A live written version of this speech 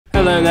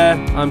Hello there,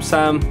 I'm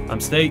Sam. I'm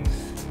Ste.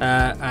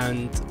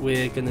 And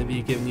we're going to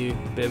be giving you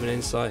a bit of an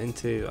insight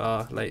into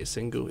our latest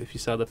single, If You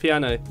Sell the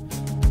Piano.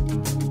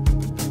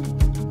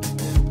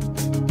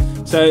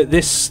 So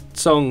this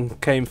song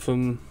came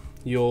from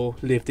your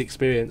lived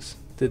experience,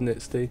 didn't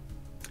it, Steve?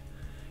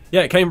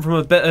 Yeah, it came from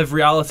a bit of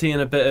reality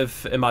and a bit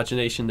of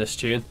imagination, this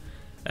tune.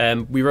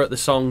 We wrote the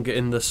song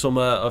in the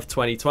summer of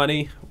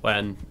 2020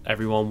 when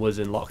everyone was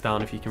in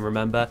lockdown, if you can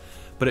remember.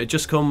 But it had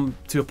just come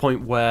to a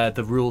point where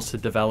the rules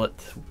had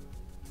developed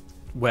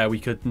where we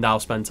could now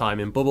spend time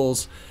in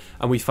bubbles,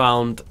 and we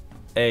found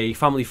a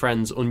family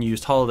friend's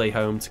unused holiday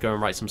home to go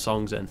and write some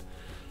songs in.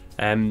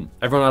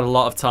 Everyone had a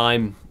lot of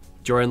time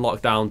during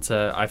lockdown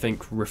to, I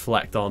think,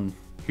 reflect on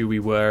who we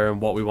were and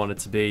what we wanted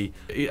to be.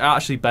 It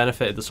actually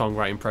benefited the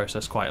songwriting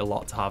process quite a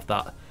lot to have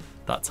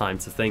that time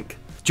to think.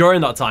 During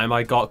that time,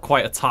 I got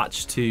quite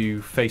attached to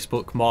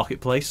Facebook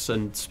Marketplace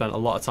and spent a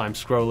lot of time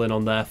scrolling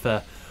on there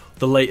for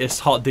the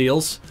latest hot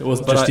deals. It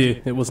wasn't just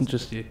you. It wasn't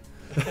just you.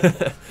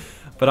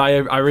 But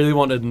I really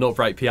wanted an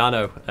upright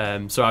piano,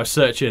 so I was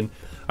searching.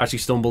 I actually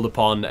stumbled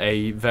upon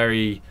a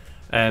very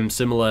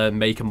similar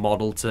make and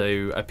model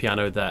to a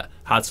piano that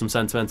had some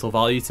sentimental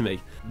value to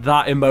me.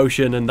 That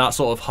emotion and that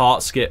sort of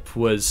heart skip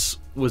was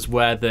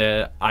where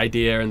the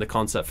idea and the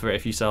concept for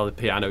If You Sell the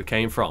Piano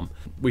came from.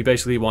 We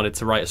basically wanted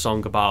to write a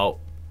song about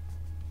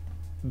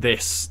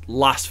this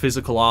last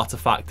physical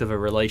artifact of a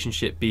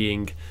relationship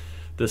being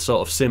the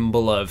sort of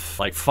symbol of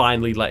like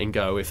finally letting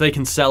go. If they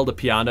can sell the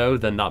piano,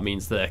 then that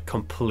means they're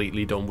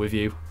completely done with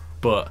you.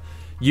 But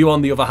you,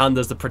 on the other hand,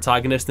 as the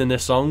protagonist in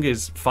this song,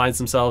 finds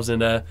themselves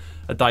in a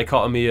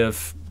dichotomy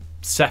of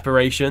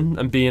separation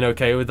and being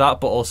okay with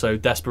that, but also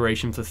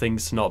desperation for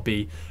things to not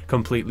be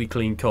completely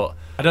clean cut.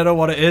 I don't know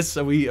what it is.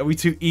 Are we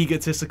too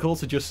egotistical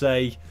to just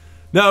say,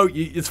 no,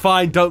 it's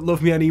fine, don't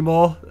love me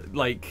anymore?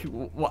 Like,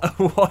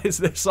 what is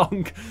this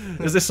song?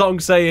 Is this song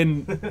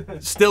saying,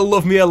 still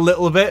love me a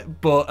little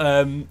bit, but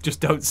just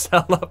don't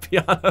sell that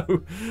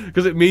piano?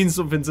 Because it means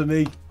something to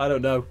me. I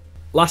don't know.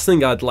 Last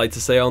thing I'd like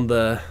to say on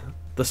the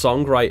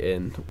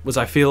songwriting was,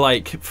 I feel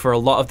like for a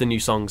lot of the new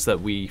songs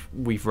that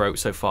we've wrote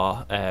so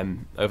far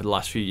over the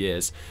last few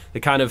years,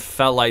 they kind of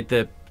felt like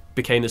they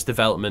became this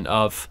development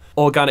of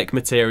organic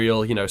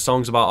material, you know,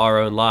 songs about our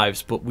own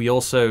lives, but we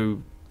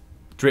also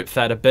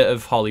drip-fed a bit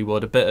of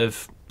Hollywood, a bit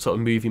of sort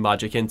of movie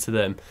magic into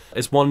them.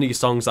 It's one of these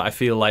songs that I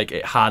feel like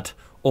it had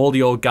all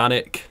the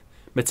organic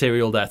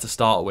material there to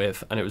start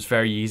with, and it was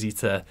very easy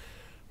to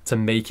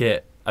make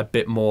it a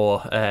bit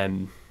more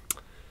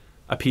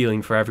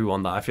appealing for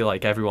everyone, that I feel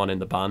like everyone in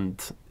the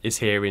band is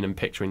hearing and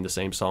picturing the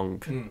same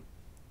song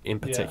in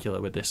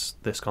particular with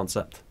this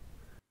concept.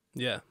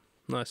 Yeah,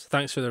 nice.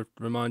 Thanks for the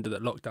reminder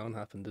that lockdown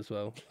happened as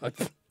well.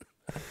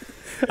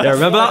 Yeah,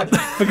 remember that?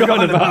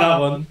 Forgotten about that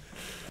one.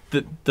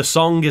 The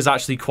song is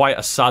actually quite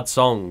a sad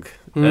song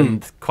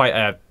and quite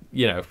a,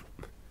 you know,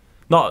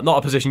 not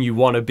a position you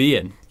want to be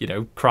in, you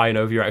know, crying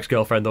over your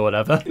ex-girlfriend or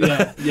whatever.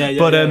 Yeah.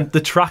 But the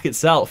track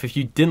itself, if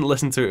you didn't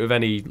listen to it with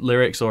any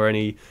lyrics or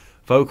any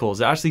vocals,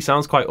 it actually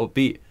sounds quite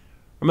upbeat.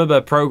 I remember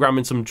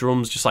programming some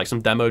drums, just like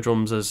some demo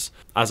drums as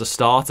a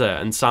starter,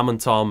 and Sam and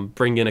Tom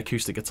bringing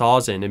acoustic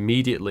guitars in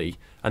immediately,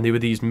 and they were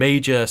these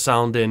major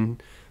sounding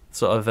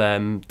sort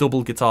of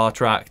double guitar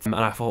track, and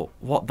I thought,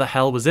 what the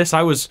hell was this?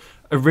 I was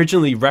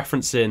originally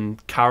referencing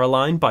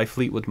Caroline by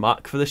Fleetwood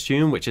Mac for this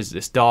tune, which is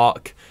this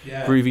dark,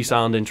 groovy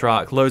sounding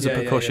track, loads of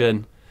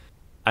percussion.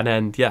 And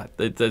then,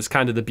 there's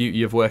kind of the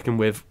beauty of working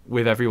with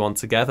everyone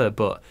together,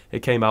 but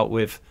it came out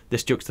with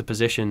this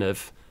juxtaposition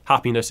of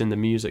happiness in the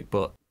music.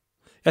 But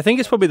I think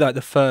it's probably like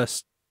the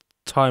first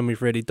time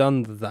we've really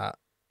done that,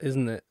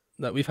 isn't it?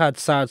 That we've had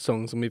sad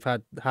songs and we've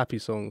had happy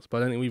songs, but I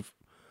don't think we've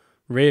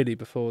really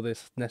before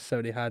this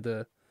necessarily had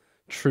a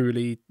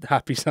truly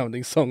happy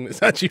sounding song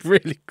that's actually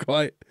really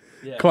quite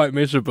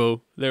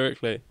miserable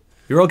lyrically.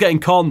 You're all getting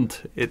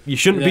conned. You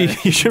shouldn't be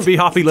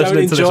happy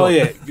listening to this one.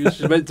 Don't enjoy it.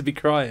 You're meant to be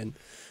crying.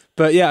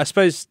 But yeah, I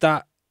suppose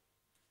that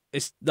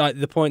it's like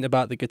the point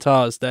about the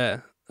guitars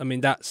there. I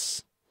mean,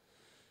 that's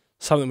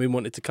something we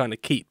wanted to kind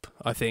of keep,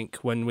 I think,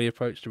 when we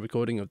approached the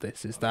recording of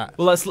this, is that.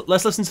 Well,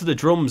 let's listen to the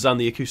drums and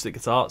the acoustic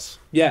guitars.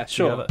 Yeah,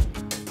 sure.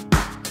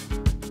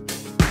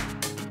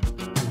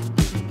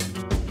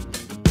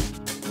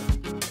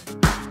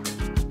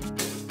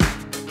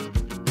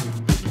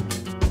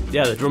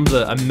 Yeah, the drums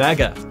are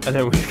mega, and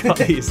then we've got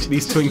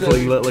these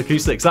twinkling little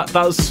acoustics. That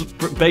was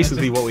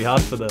basically what we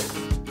had for the.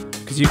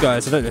 Because you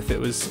guys, I don't know if it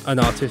was an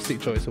artistic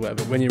choice or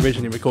whatever, when you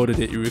originally recorded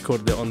it, you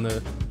recorded it on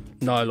the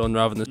nylon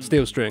rather than the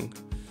steel string,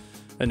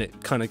 and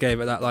it kind of gave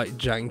it that like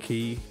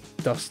janky,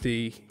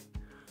 dusty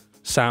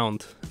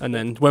sound. And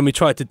then when we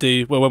tried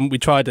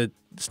a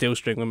steel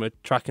string when we're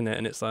tracking it,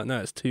 and it's like, no,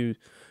 it's too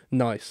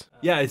nice.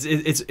 Yeah,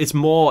 it's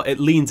more, it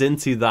leans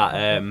into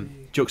that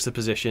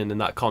juxtaposition and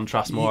that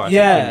contrast more.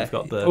 Yeah,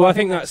 well, I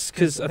think that's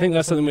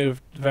something we were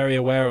very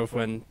aware of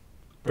when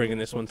bringing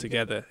this one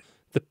together.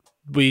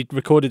 We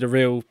recorded a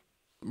real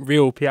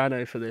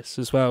piano for this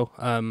as well.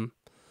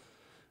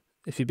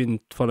 If you've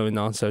been following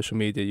our social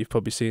media, you've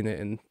probably seen it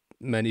in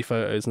many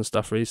photos and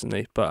stuff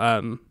recently.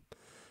 But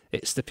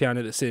It's the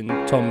piano that's in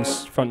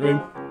Tom's front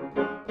room.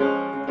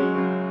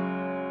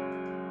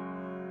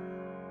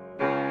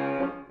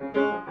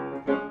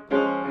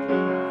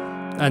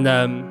 And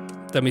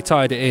then we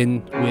tied it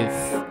in with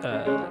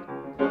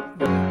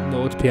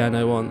Nord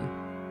piano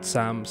on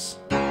Sam's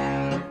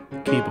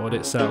keyboard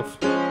itself.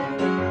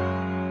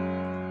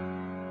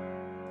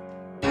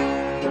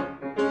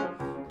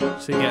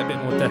 So you get a bit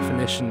more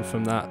definition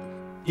from that.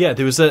 Yeah,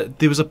 there was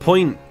a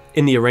point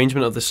in the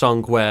arrangement of the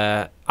song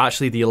where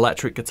actually the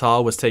electric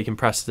guitar was taking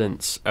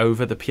precedence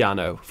over the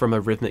piano from a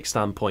rhythmic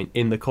standpoint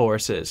in the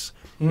choruses.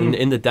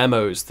 In the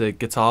demos, the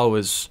guitar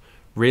was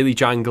really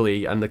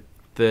jangly, and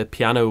the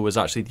piano was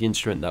actually the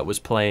instrument that was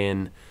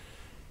playing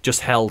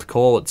just held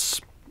chords,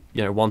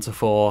 1 to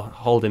 4,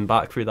 holding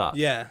back through that.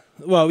 Yeah.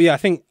 Well, yeah, I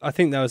think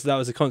that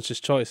was a conscious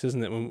choice,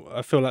 isn't it? When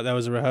I feel like there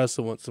was a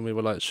rehearsal once, and we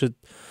were like,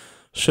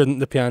 shouldn't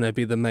the piano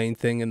be the main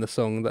thing in the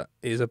song that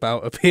is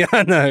about a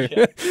piano?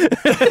 Yeah.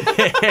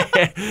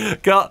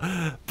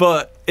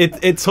 But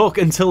it took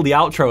until the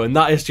outro, and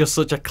that is just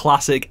such a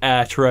classic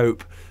Heir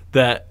trope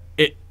that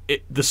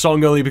the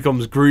song only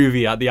becomes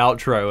groovy at the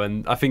outro,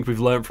 and I think we've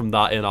learned from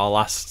that in our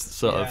last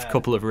sort of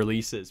couple of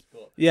releases.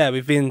 Yeah,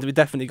 we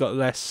definitely got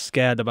less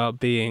scared about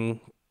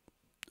being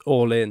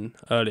all in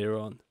earlier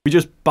on. We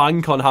just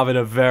bank on having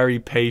a very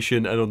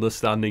patient and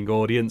understanding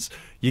audience.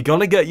 You're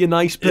gonna get your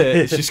nice bit.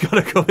 It's just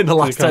gonna come in the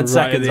last 10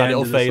 seconds and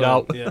it'll fade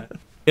out. Yeah.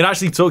 It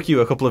actually took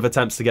you a couple of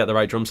attempts to get the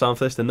right drum sound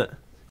for this, didn't it?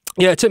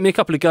 Yeah, it took me a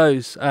couple of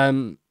goes.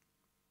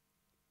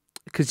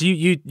 Because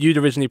you'd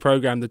originally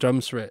programmed the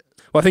drums for it.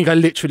 Well, I think I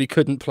literally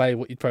couldn't play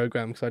what you'd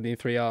programmed because I need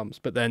 3 arms.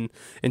 But then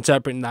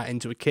interpreting that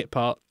into a kit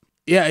part,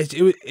 yeah,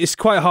 it's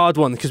quite a hard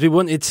one because I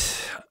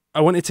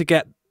wanted to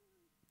get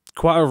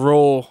quite a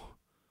raw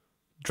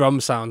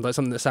drum sound, like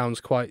something that sounds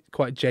quite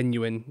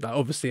genuine, like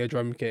obviously a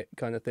drum kit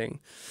kind of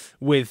thing,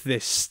 with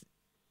this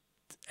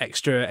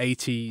extra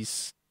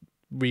 80s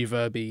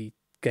reverby,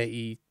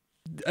 gatey.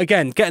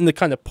 Again, getting the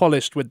kind of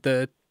polished with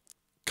the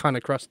kind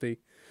of crusty.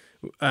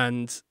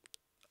 And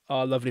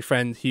our lovely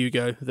friend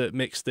Hugo that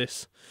mixed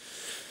this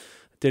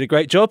did a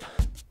great job.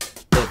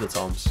 Love the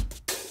toms.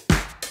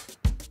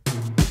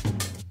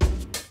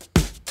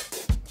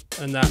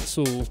 And that's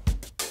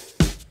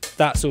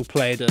all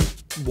played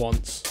at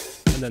once.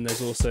 And then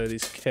there's also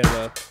these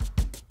killer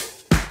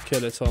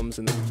toms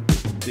in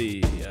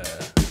the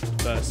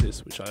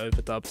verses, which I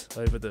overdubbed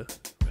over the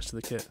rest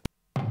of the kit.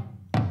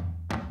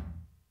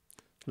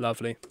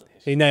 Lovely.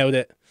 He nailed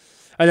it.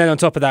 And then on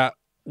top of that,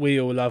 we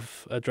all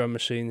love a drum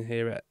machine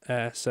here at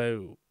Heir,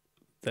 so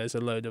there's a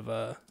load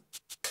of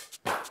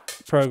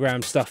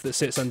programmed stuff that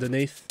sits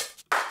underneath.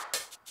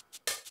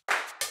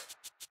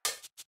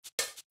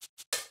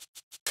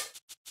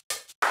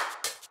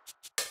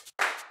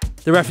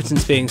 The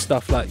references being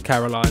stuff like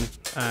Caroline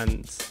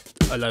and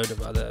a load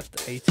of other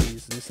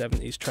 80s and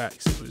 70s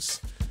tracks. It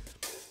was,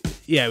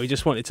 yeah, we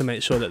just wanted to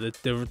make sure that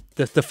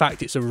the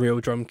fact it's a real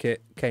drum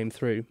kit came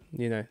through,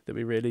 that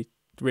we really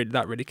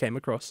came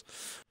across.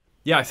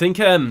 Yeah, I think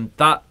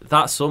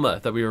that summer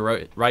that we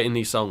were writing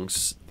these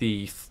songs,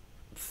 the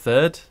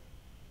third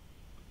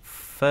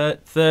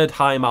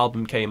Heim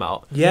album came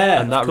out.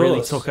 Yeah, and that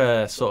really took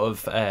a sort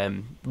of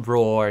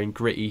raw and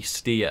gritty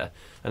steer.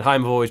 And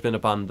Heim have always been a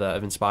band that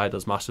have inspired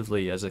us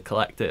massively as a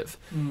collective.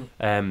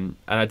 And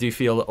I do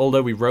feel that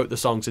although we wrote the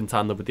songs in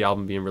tandem with the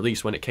album being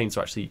released, when it came to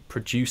actually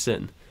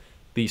producing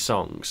these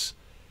songs,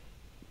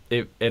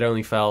 it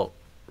only felt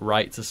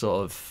right to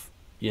sort of,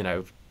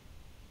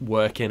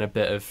 work in a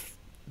bit of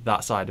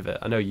that side of it.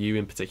 I know you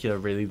in particular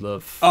really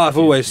love. Oh, I've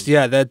always,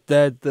 yeah,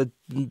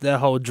 their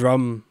whole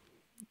drum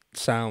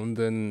sound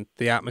and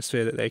the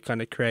atmosphere that they kind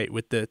of create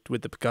with the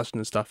percussion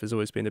and stuff has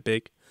always been a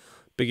big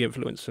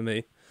influence for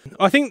me.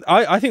 I think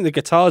the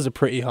guitars are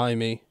pretty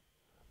Heimey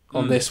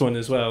on this one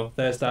as well.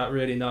 There's that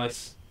really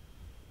nice.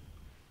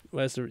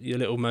 Where's your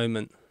little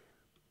moment?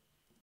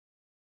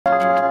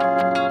 That's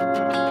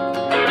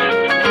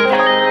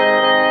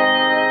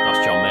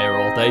John Mayer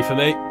all day for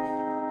me.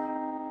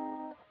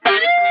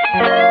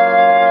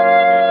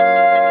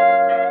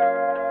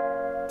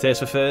 Tears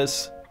for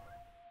Fears.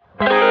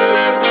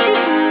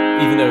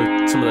 Even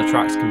though some of the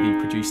tracks can be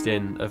produced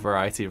in a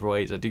variety of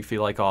ways, I do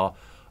feel like our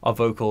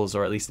vocals,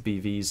 or at least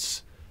the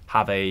BVs,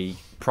 have a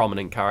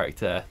prominent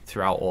character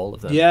throughout all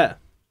of them. Yeah,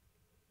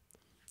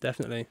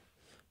 definitely.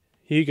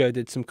 Hugo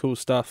did some cool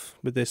stuff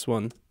with this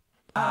one.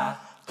 I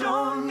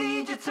don't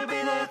need you to be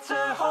there to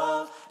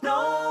hold. No,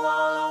 all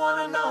I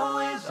wanna know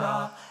is,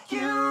 are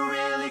you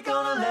really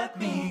gonna let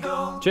me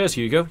go? Cheers,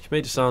 Hugo. You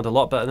made it sound a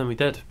lot better than we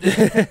did.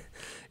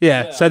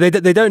 Yeah, so they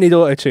don't need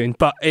auto-tune,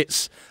 but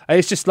it's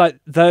just like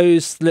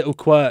those little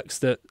quirks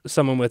that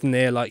someone with an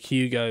ear like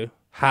Hugo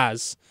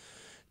has.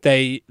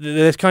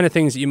 There's kind of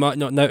things that you might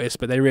not notice,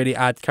 but they really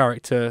add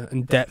character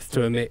and depth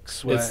to a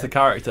mix. It's the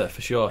character for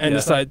sure, and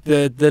it's like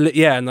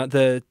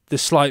the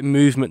slight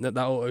movement that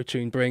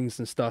auto-tune brings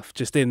and stuff,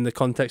 just in the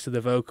context of the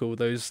vocal,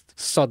 those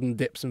sudden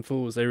dips and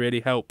falls, they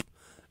really help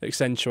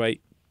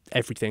accentuate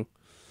everything.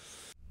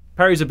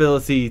 Perry's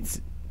ability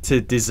to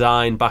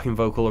design backing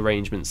vocal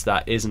arrangements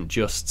that isn't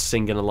just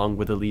singing along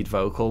with the lead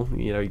vocal.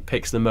 You know, he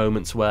picks the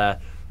moments where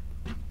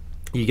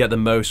you get the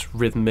most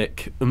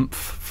rhythmic oomph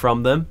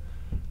from them.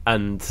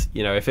 And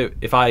you know,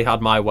 if I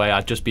had my way,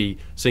 I'd just be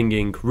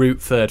singing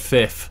root, third,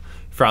 fifth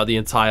throughout the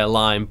entire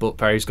line. But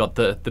Perry's got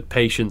the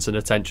patience and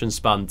attention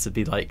span to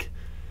be like,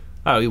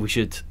 oh, we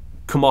should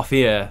come off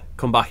here,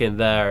 come back in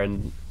there.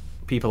 And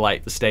people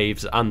like the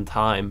Staves and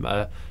Time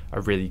are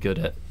really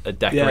good at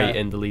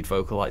decorating the lead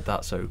vocal like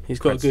that. So he's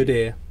got a good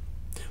ear.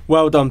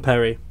 Well done,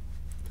 Perry.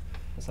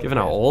 Giving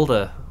out all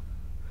the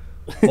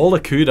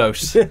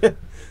kudos.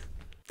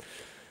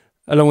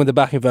 Along with the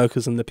backing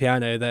vocals and the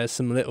piano, there's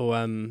some little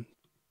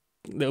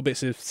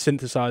bits of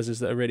synthesizers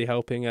that are really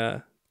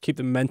helping keep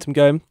the momentum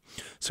going.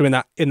 So in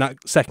that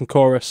second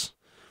chorus,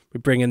 we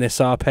bring in this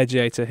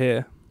arpeggiator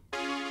here.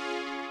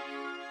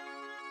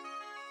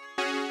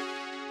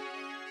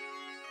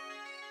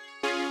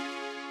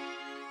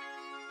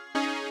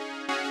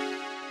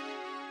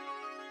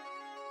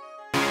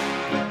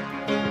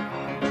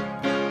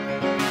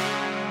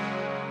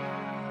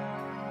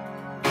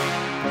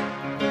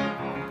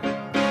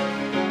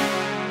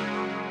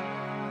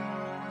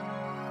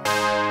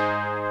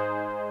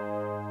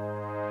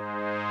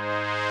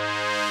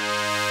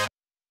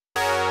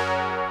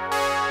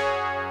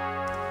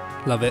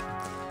 Love it.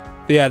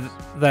 But yeah,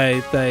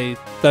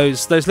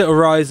 those little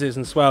rises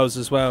and swells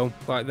as well.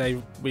 Like they're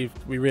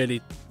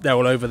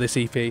all over this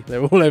EP.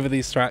 They're all over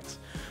these tracks.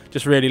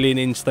 Just really lean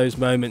into those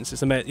moments. It's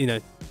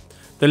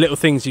the little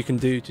things you can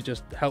do to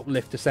just help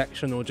lift a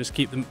section or just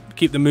keep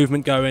the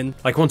movement going.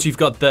 Like once you've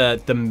got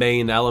the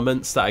main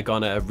elements that are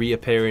gonna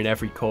reappear in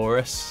every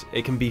chorus,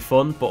 it can be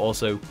fun, but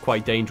also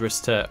quite dangerous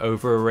to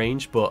over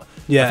arrange. But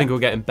I think we're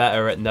getting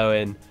better at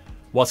knowing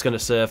what's gonna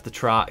serve the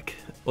track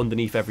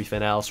underneath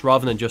everything else,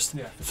 rather than just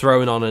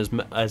throwing on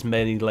as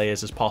many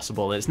layers as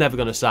possible. It's never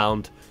going to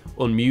sound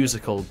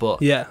unmusical,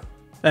 but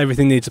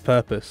everything needs a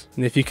purpose.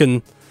 And if you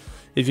can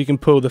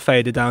pull the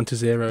fader down to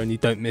 0 and you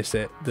don't miss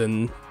it,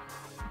 then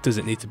does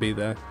it need to be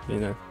there? You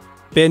know,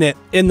 bin it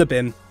in the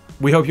bin.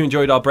 We hope you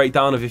enjoyed our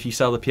breakdown of If You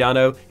Sell the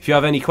Piano. If you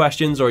have any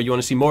questions or you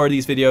want to see more of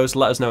these videos,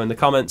 let us know in the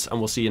comments, and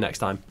we'll see you next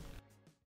time.